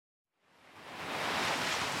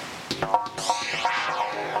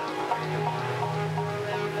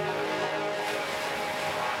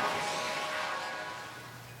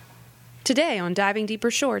Today on Diving Deeper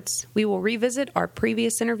Shorts, we will revisit our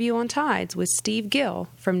previous interview on tides with Steve Gill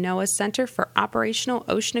from NOAA's Center for Operational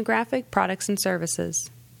Oceanographic Products and Services.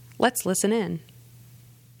 Let's listen in.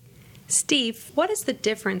 Steve, what is the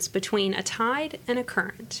difference between a tide and a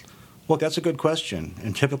current? Well, that's a good question,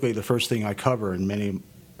 and typically the first thing I cover in many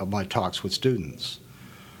of my talks with students.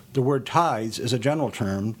 The word tides is a general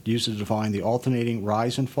term used to define the alternating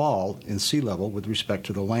rise and fall in sea level with respect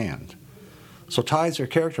to the land. So tides are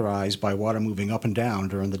characterized by water moving up and down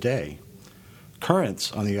during the day.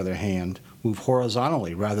 Currents, on the other hand, move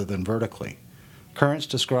horizontally rather than vertically. Currents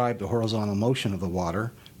describe the horizontal motion of the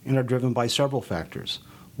water and are driven by several factors.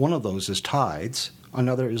 One of those is tides,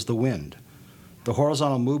 another is the wind. The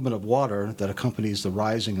horizontal movement of water that accompanies the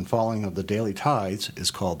rising and falling of the daily tides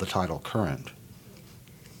is called the tidal current.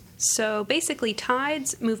 So basically,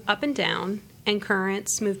 tides move up and down, and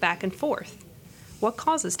currents move back and forth. What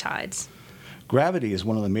causes tides? Gravity is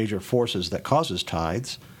one of the major forces that causes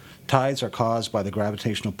tides. Tides are caused by the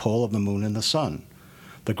gravitational pull of the moon and the sun.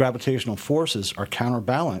 The gravitational forces are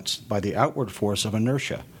counterbalanced by the outward force of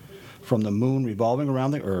inertia, from the moon revolving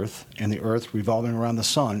around the Earth and the Earth revolving around the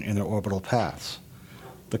sun in their orbital paths.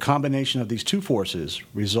 The combination of these two forces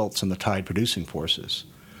results in the tide-producing forces.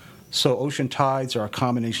 So ocean tides are a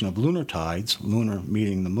combination of lunar tides, lunar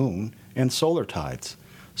meaning the moon, and solar tides,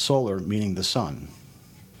 solar meaning the sun.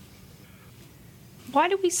 Why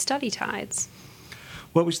do we study tides?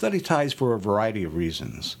 Well, we study tides for a variety of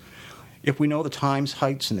reasons. If we know the times,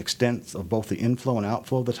 heights, and extents of both the inflow and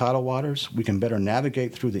outflow of the tidal waters, we can better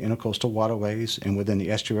navigate through the intercoastal waterways and within the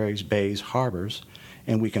estuaries, bays, harbors,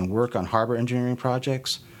 and we can work on harbor engineering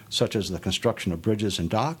projects, such as the construction of bridges and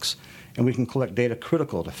docks, and we can collect data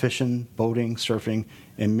critical to fishing, boating, surfing,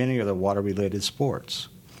 and many other water-related sports.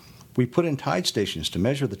 We put in tide stations to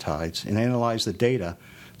measure the tides and analyze the data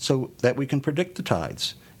so that we can predict the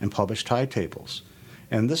tides and publish tide tables.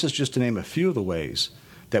 And this is just to name a few of the ways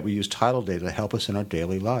that we use tidal data to help us in our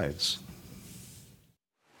daily lives.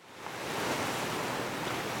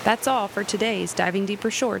 That's all for today's Diving Deeper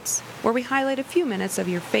Shorts, where we highlight a few minutes of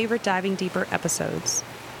your favorite Diving Deeper episodes.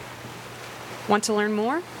 Want to learn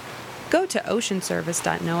more? Go to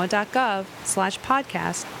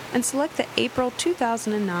oceanservice.noaa.gov/podcast and select the April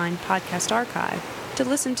 2009 podcast archive to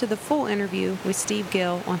listen to the full interview with Steve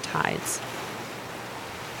Gill on tides.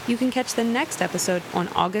 You can catch the next episode on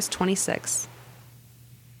August 26th.